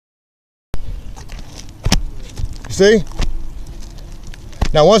See?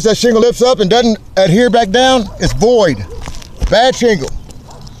 Now once that shingle lifts up and doesn't adhere back down, it's void. Bad shingle.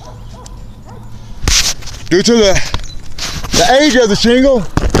 Due to the age of the shingle,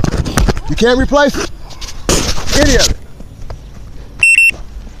 you can't replace it. Any of it.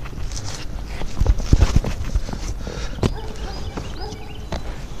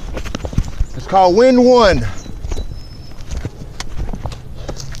 It's called Wind One.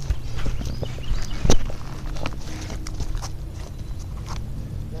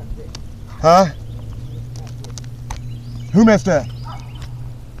 Huh? Who messed up?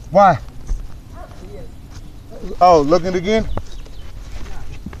 Why? Oh, looking again?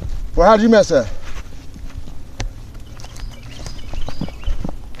 Well, how'd you mess up?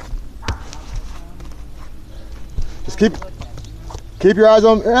 Just keep your eyes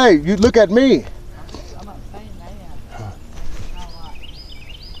on, hey, you look at me. I'm not saying that.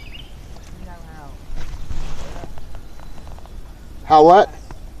 How what?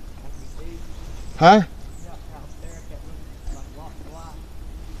 Huh?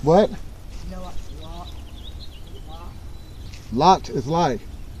 What? Lot is like.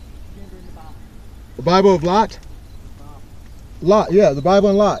 The Bible of Lot? Lot, yeah, the Bible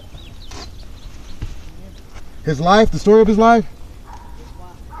and Lot. His life, the story of his life?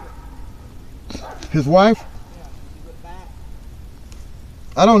 His wife?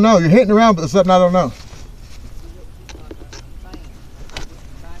 I don't know. You're hitting around, but there's something I don't know.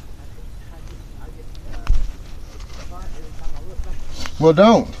 Well,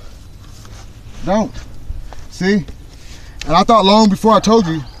 don't. See? And I thought long before I told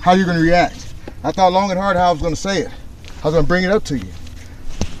you how you're going to react. I thought long and hard how I was going to say it. I was going to bring it up to you.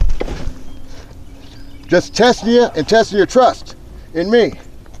 Just testing you and testing your trust in me.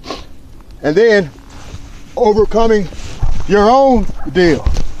 And then overcoming your own deal.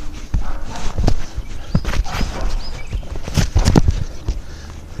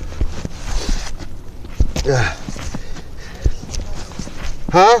 Yeah.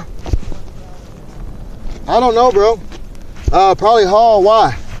 Huh? I don't know, bro. Probably haul.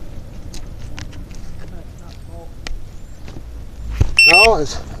 Why? No,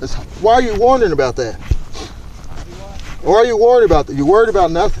 it's why are you wondering about that? Why are you worried about that? You worried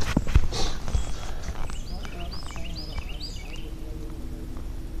about nothing.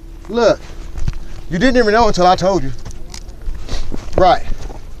 Look, you didn't even know until I told you. Right.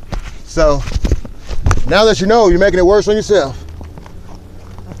 So, now that you know, you're making it worse on yourself.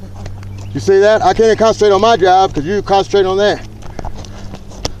 You see that? I can't concentrate on my job because you concentrate on that.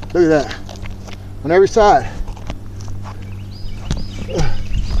 Look at that. On every side.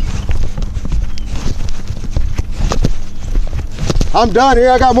 I'm done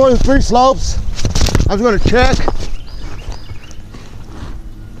here. I got more than 3 slopes. I'm just going to check.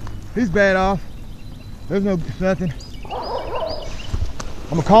 He's bad off. There's nothing. I'm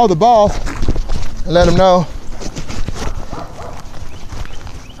going to call the boss and let him know.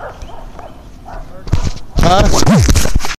 Huh?